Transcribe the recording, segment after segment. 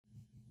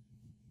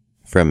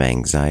From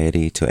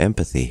anxiety to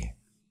empathy.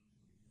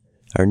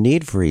 Our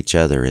need for each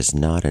other is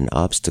not an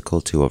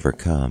obstacle to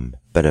overcome,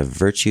 but a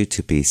virtue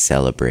to be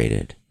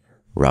celebrated.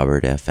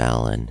 Robert F.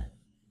 Allen.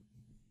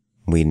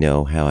 We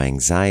know how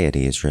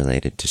anxiety is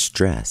related to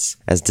stress,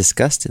 as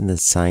discussed in the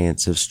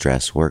Science of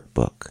Stress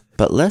workbook,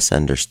 but less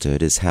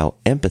understood is how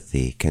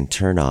empathy can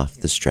turn off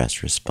the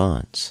stress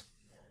response.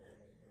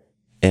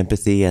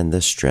 Empathy and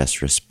the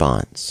stress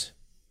response.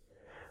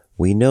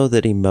 We know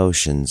that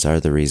emotions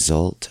are the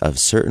result of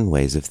certain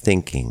ways of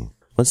thinking.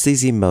 Once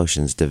these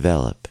emotions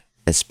develop,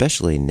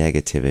 especially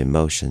negative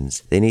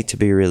emotions, they need to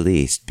be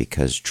released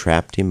because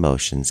trapped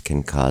emotions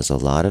can cause a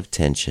lot of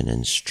tension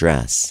and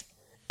stress.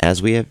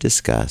 As we have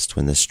discussed,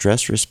 when the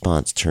stress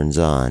response turns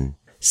on,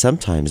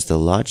 sometimes the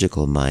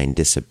logical mind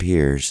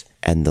disappears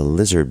and the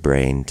lizard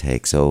brain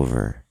takes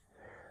over.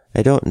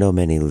 I don't know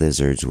many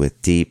lizards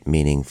with deep,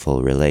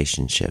 meaningful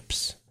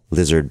relationships.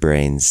 Lizard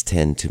brains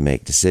tend to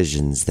make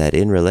decisions that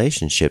in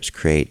relationships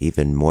create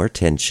even more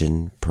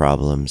tension,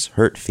 problems,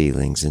 hurt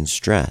feelings, and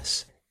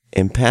stress.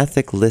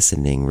 Empathic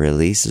listening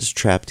releases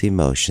trapped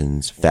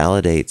emotions,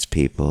 validates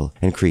people,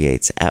 and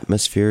creates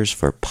atmospheres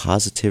for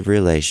positive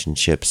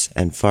relationships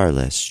and far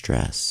less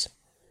stress.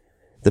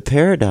 The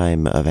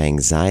paradigm of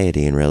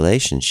anxiety in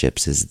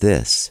relationships is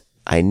this: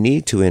 I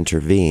need to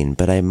intervene,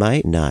 but I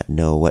might not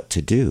know what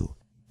to do.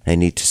 I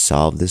need to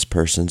solve this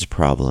person's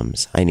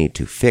problems. I need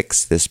to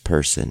fix this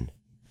person.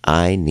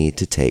 I need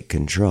to take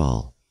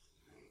control.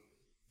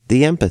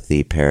 The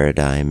empathy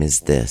paradigm is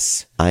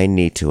this: I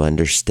need to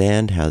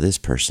understand how this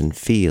person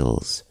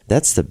feels.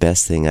 That's the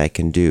best thing I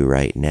can do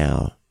right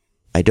now.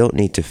 I don't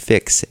need to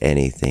fix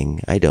anything.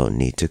 I don't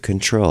need to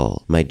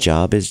control. My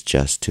job is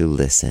just to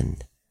listen.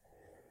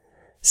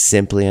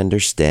 Simply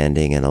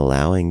understanding and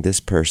allowing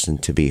this person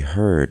to be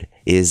heard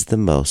is the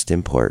most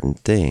important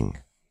thing.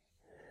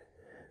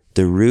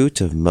 The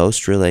root of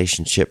most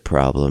relationship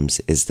problems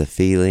is the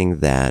feeling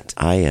that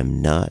I am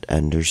not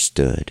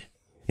understood.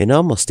 In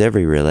almost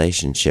every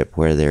relationship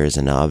where there is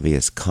an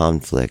obvious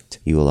conflict,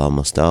 you will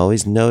almost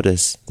always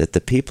notice that the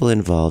people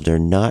involved are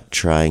not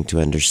trying to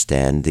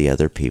understand the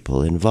other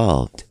people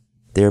involved.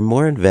 They are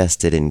more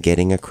invested in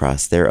getting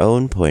across their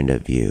own point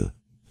of view,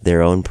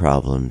 their own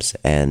problems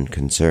and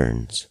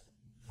concerns.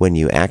 When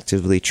you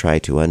actively try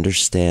to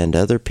understand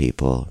other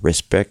people,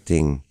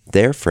 respecting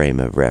their frame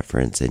of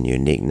reference and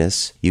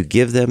uniqueness, you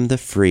give them the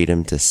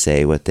freedom to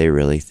say what they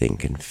really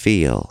think and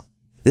feel.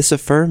 This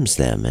affirms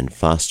them and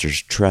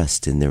fosters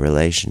trust in the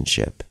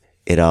relationship.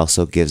 It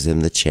also gives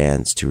them the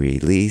chance to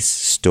release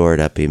stored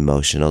up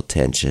emotional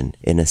tension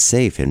in a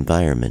safe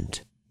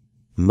environment.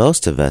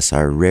 Most of us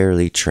are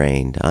rarely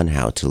trained on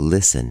how to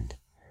listen.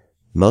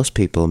 Most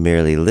people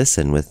merely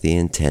listen with the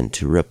intent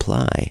to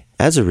reply.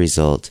 As a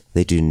result,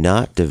 they do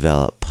not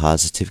develop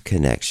positive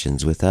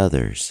connections with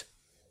others.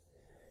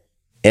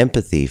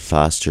 Empathy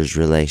fosters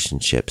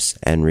relationships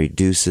and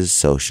reduces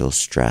social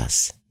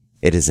stress.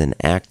 It is an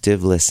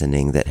active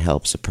listening that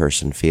helps a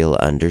person feel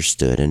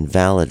understood and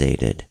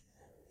validated.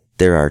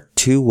 There are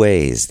two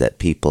ways that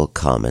people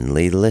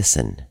commonly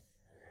listen.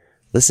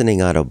 Listening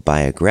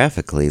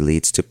autobiographically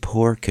leads to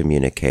poor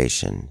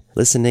communication.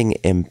 Listening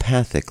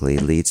empathically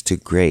leads to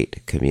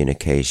great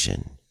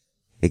communication.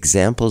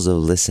 Examples of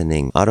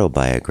listening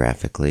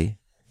autobiographically: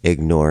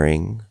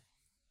 ignoring,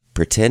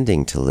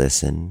 pretending to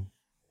listen,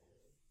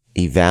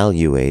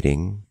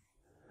 evaluating,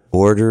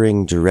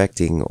 ordering,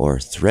 directing, or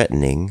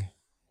threatening,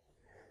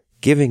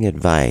 giving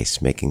advice,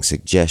 making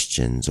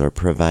suggestions, or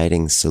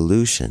providing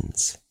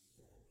solutions,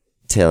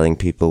 telling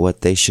people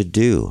what they should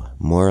do,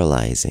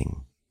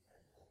 moralizing,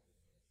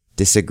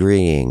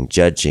 disagreeing,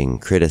 judging,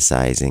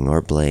 criticizing,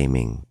 or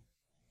blaming,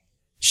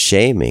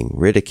 shaming,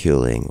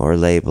 ridiculing, or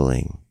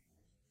labeling,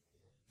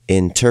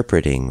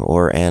 interpreting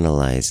or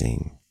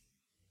analyzing,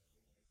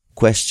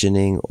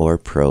 questioning or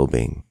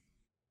probing.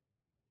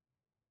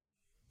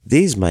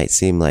 These might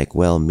seem like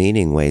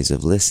well-meaning ways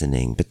of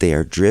listening, but they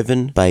are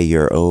driven by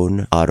your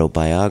own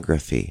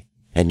autobiography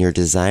and your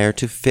desire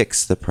to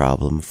fix the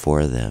problem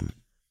for them.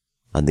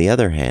 On the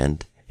other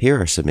hand,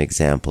 here are some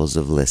examples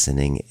of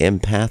listening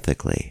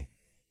empathically.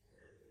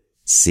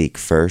 Seek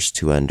first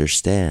to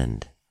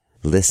understand,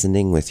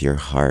 listening with your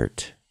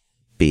heart,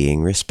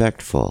 being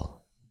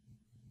respectful,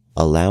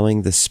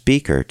 allowing the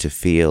speaker to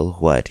feel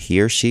what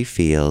he or she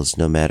feels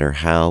no matter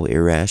how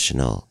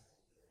irrational,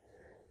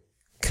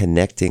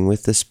 connecting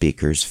with the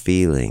speaker's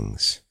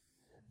feelings.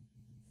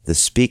 The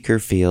speaker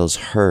feels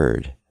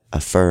heard,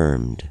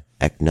 affirmed,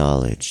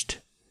 acknowledged.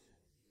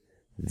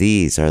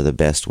 These are the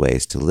best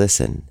ways to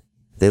listen.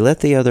 They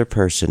let the other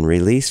person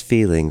release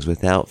feelings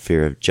without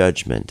fear of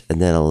judgment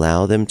and then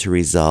allow them to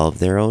resolve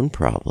their own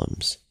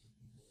problems.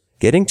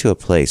 Getting to a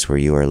place where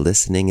you are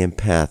listening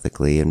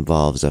empathically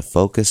involves a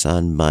focus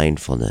on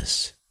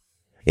mindfulness.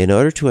 In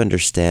order to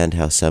understand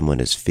how someone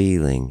is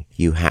feeling,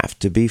 you have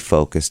to be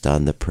focused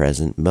on the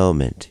present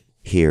moment,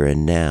 here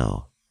and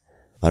now.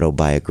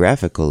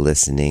 Autobiographical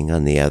listening,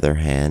 on the other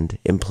hand,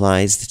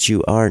 implies that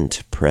you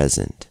aren't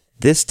present.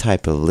 This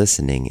type of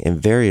listening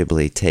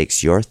invariably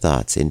takes your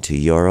thoughts into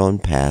your own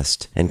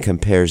past and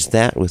compares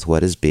that with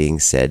what is being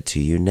said to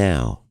you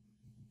now.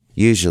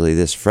 Usually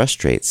this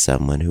frustrates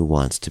someone who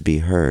wants to be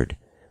heard,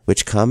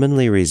 which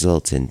commonly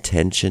results in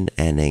tension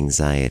and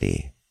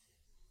anxiety.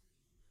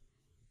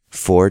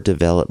 4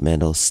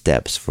 developmental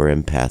steps for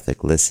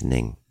empathic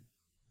listening.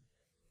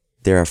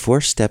 There are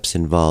 4 steps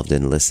involved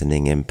in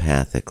listening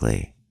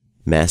empathically.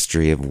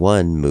 Mastery of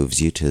one moves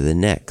you to the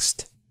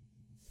next.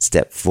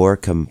 Step 4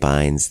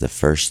 combines the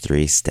first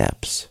 3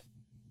 steps.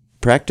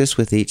 Practice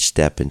with each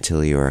step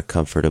until you are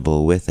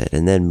comfortable with it,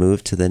 and then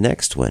move to the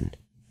next one.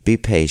 Be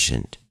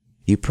patient.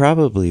 You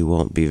probably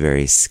won't be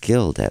very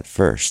skilled at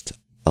first.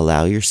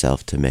 Allow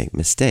yourself to make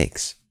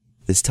mistakes.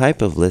 This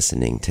type of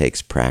listening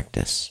takes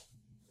practice.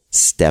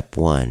 Step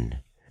 1.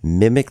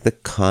 Mimic the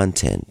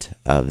content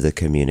of the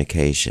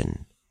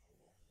communication.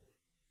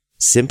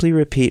 Simply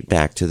repeat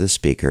back to the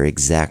speaker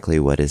exactly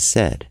what is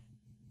said.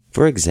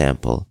 For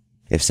example,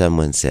 if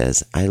someone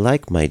says, "I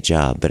like my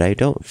job, but I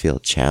don't feel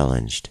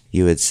challenged,"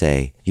 you would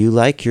say, "You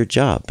like your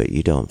job, but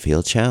you don't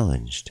feel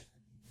challenged."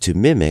 To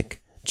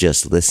mimic,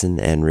 just listen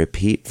and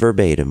repeat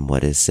verbatim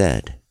what is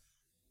said.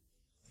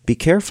 Be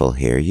careful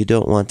here, you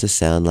don't want to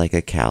sound like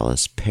a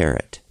callous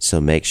parrot,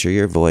 so make sure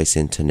your voice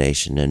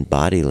intonation and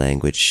body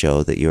language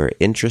show that you are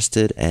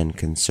interested and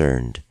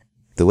concerned.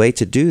 The way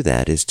to do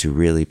that is to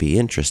really be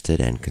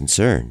interested and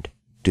concerned.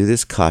 Do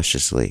this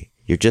cautiously,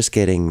 you're just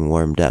getting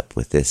warmed up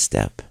with this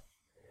step.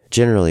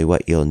 Generally,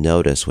 what you'll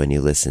notice when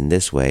you listen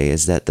this way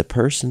is that the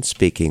person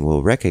speaking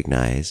will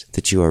recognize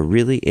that you are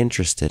really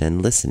interested and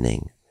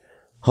listening.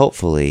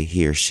 Hopefully,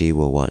 he or she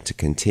will want to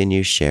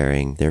continue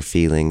sharing their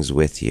feelings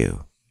with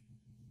you.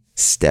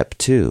 Step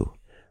 2.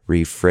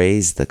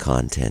 Rephrase the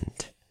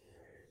content.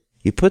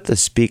 You put the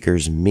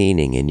speaker's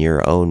meaning in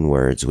your own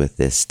words with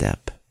this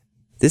step.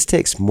 This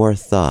takes more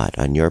thought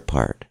on your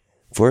part.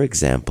 For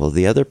example,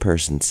 the other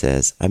person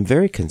says, "I'm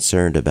very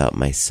concerned about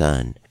my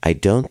son. I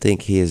don't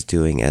think he is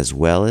doing as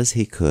well as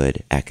he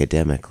could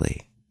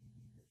academically."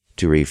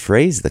 To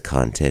rephrase the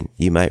content,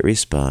 you might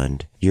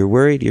respond, "You're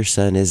worried your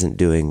son isn't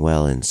doing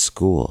well in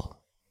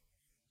school."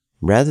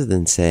 Rather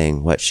than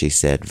saying what she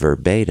said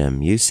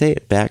verbatim, you say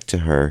it back to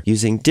her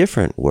using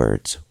different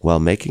words while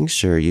making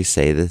sure you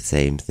say the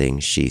same thing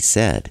she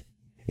said.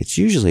 It's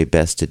usually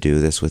best to do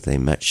this with a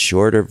much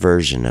shorter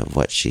version of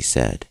what she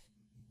said.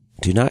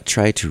 Do not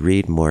try to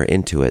read more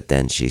into it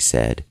than she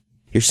said.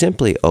 You're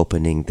simply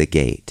opening the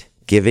gate,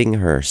 giving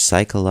her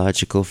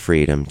psychological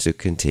freedom to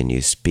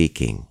continue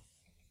speaking.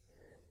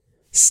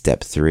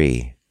 Step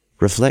 3.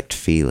 Reflect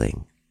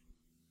feeling.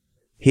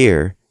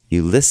 Here,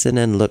 you listen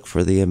and look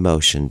for the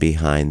emotion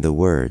behind the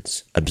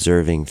words,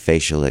 observing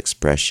facial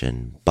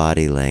expression,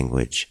 body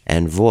language,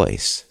 and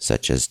voice,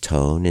 such as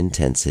tone,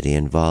 intensity,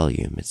 and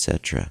volume,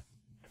 etc.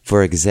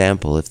 For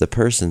example, if the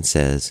person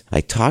says,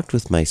 "I talked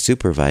with my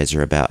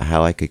supervisor about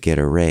how I could get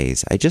a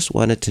raise. I just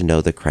wanted to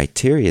know the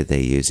criteria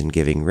they use in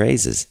giving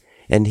raises,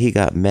 and he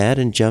got mad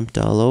and jumped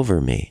all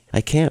over me.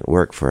 I can't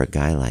work for a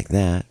guy like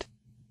that."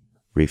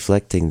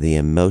 Reflecting the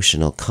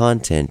emotional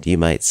content, you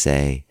might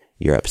say,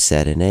 "You're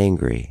upset and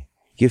angry.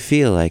 You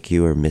feel like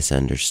you were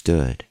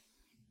misunderstood."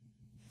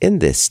 In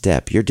this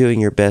step, you're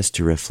doing your best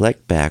to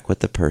reflect back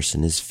what the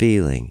person is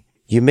feeling.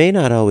 You may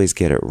not always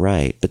get it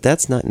right, but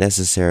that's not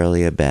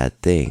necessarily a bad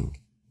thing.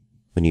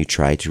 When you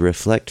try to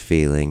reflect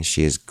feeling,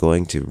 she is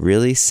going to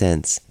really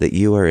sense that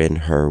you are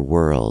in her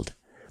world,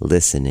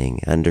 listening,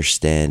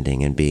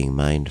 understanding, and being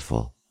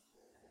mindful.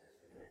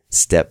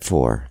 Step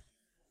 4.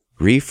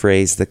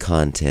 Rephrase the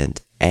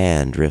content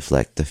and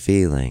reflect the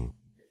feeling.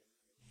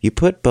 You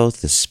put both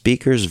the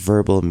speaker's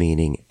verbal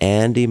meaning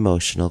and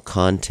emotional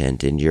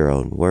content in your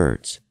own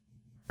words.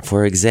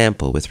 For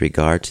example, with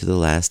regard to the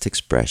last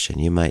expression,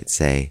 you might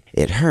say,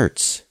 "It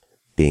hurts,"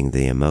 being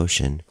the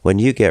emotion, "when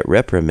you get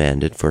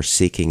reprimanded for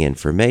seeking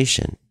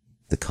information,"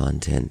 the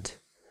content.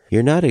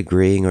 You're not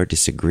agreeing or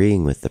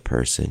disagreeing with the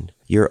person.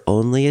 You're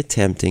only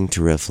attempting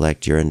to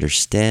reflect your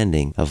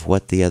understanding of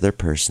what the other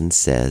person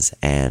says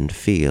and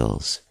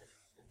feels.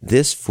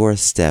 This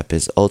 4th step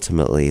is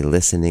ultimately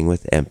listening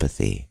with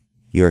empathy.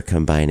 You're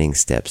combining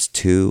steps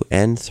 2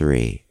 and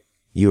 3.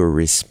 You are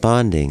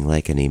responding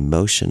like an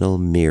emotional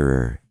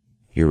mirror.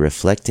 You're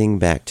reflecting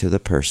back to the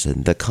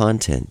person the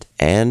content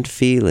and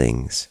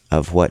feelings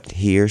of what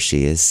he or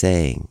she is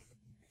saying.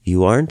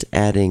 You aren't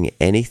adding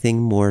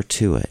anything more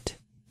to it.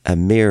 A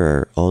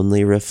mirror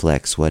only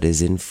reflects what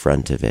is in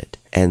front of it,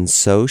 and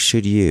so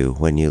should you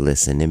when you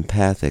listen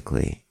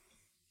empathically.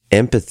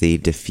 Empathy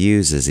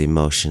diffuses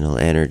emotional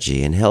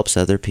energy and helps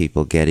other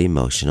people get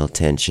emotional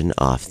tension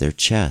off their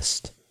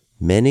chest.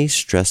 Many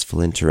stressful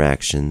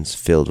interactions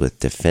filled with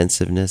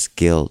defensiveness,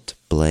 guilt,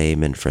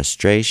 blame, and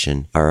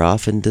frustration are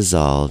often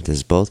dissolved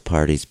as both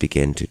parties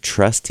begin to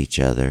trust each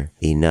other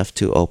enough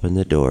to open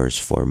the doors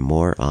for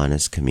more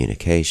honest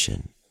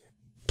communication.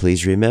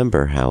 Please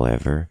remember,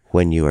 however,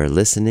 when you are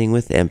listening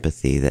with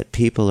empathy that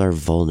people are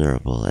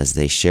vulnerable as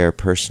they share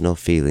personal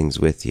feelings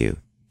with you.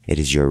 It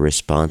is your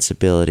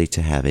responsibility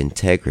to have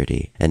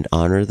integrity and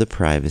honor the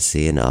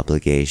privacy and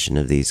obligation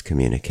of these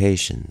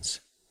communications.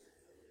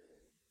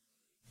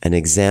 An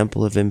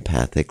example of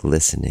empathic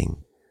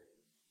listening.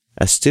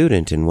 A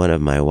student in one of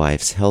my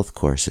wife's health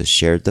courses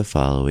shared the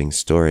following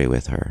story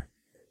with her.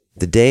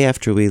 The day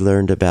after we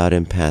learned about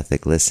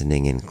empathic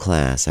listening in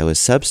class, I was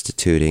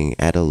substituting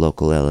at a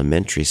local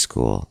elementary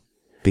school.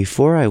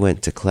 Before I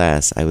went to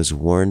class, I was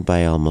warned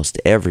by almost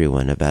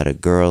everyone about a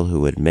girl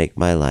who would make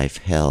my life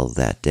hell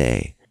that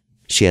day.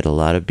 She had a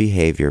lot of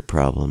behavior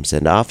problems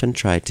and often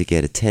tried to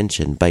get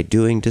attention by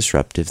doing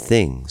disruptive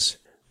things.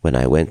 When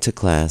I went to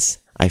class,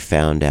 I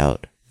found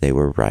out they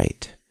were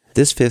right.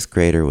 This 5th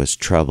grader was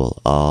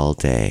trouble all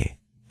day.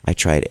 I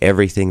tried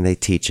everything they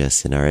teach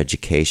us in our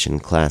education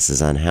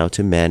classes on how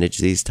to manage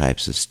these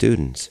types of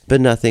students, but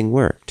nothing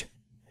worked.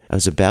 I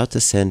was about to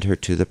send her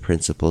to the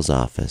principal's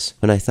office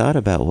when I thought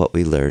about what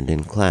we learned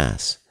in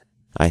class.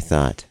 I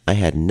thought I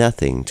had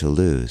nothing to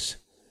lose.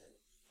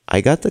 I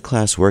got the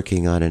class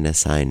working on an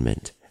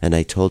assignment, and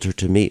I told her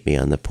to meet me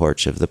on the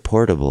porch of the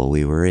portable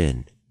we were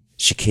in.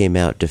 She came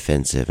out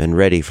defensive and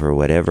ready for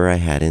whatever I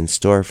had in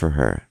store for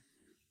her.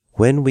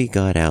 When we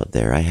got out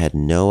there, I had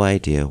no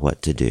idea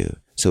what to do,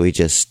 so we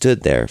just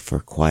stood there for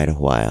quite a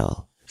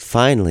while.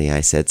 Finally,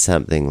 I said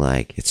something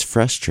like, "It's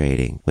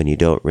frustrating when you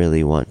don't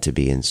really want to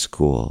be in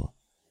school."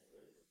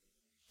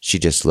 She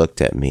just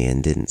looked at me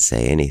and didn't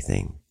say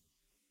anything.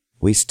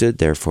 We stood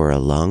there for a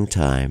long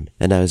time,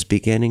 and I was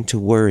beginning to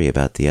worry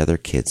about the other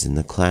kids in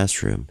the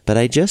classroom, but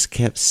I just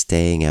kept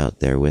staying out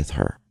there with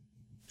her.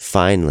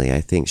 Finally,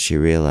 I think she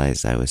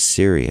realized I was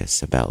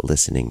serious about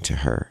listening to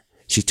her.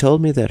 She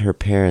told me that her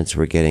parents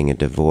were getting a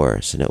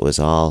divorce and it was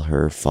all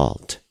her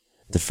fault.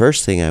 The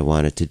first thing I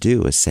wanted to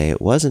do was say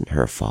it wasn't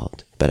her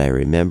fault, but I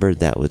remembered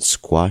that would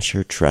squash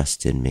her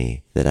trust in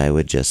me, that I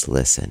would just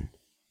listen.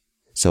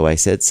 So I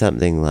said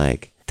something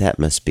like, "That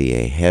must be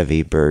a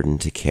heavy burden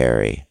to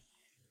carry."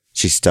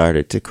 She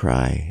started to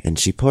cry, and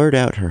she poured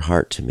out her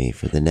heart to me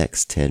for the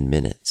next 10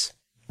 minutes.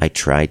 I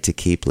tried to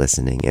keep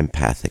listening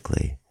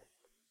empathically.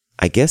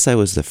 I guess I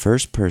was the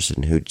first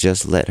person who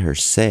just let her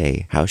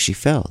say how she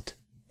felt.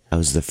 I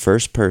was the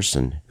first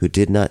person who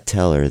did not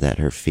tell her that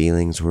her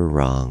feelings were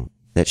wrong,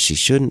 that she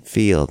shouldn't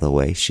feel the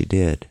way she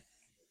did.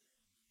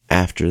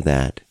 After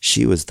that,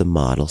 she was the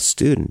model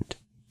student.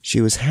 She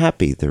was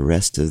happy the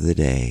rest of the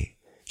day.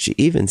 She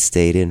even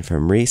stayed in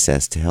from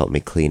recess to help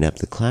me clean up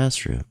the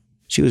classroom.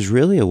 She was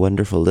really a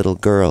wonderful little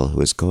girl who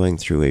was going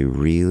through a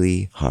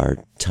really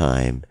hard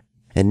time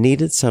and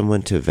needed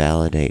someone to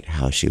validate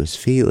how she was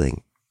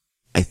feeling.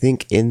 I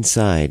think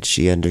inside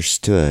she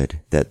understood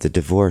that the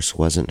divorce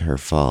wasn't her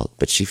fault,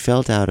 but she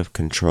felt out of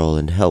control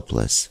and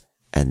helpless,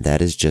 and that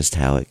is just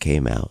how it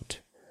came out.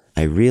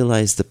 I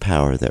realized the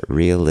power that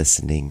real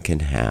listening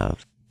can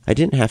have. I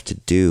didn't have to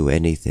do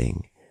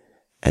anything.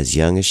 As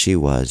young as she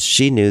was,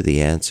 she knew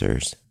the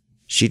answers.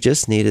 She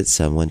just needed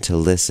someone to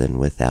listen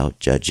without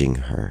judging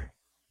her.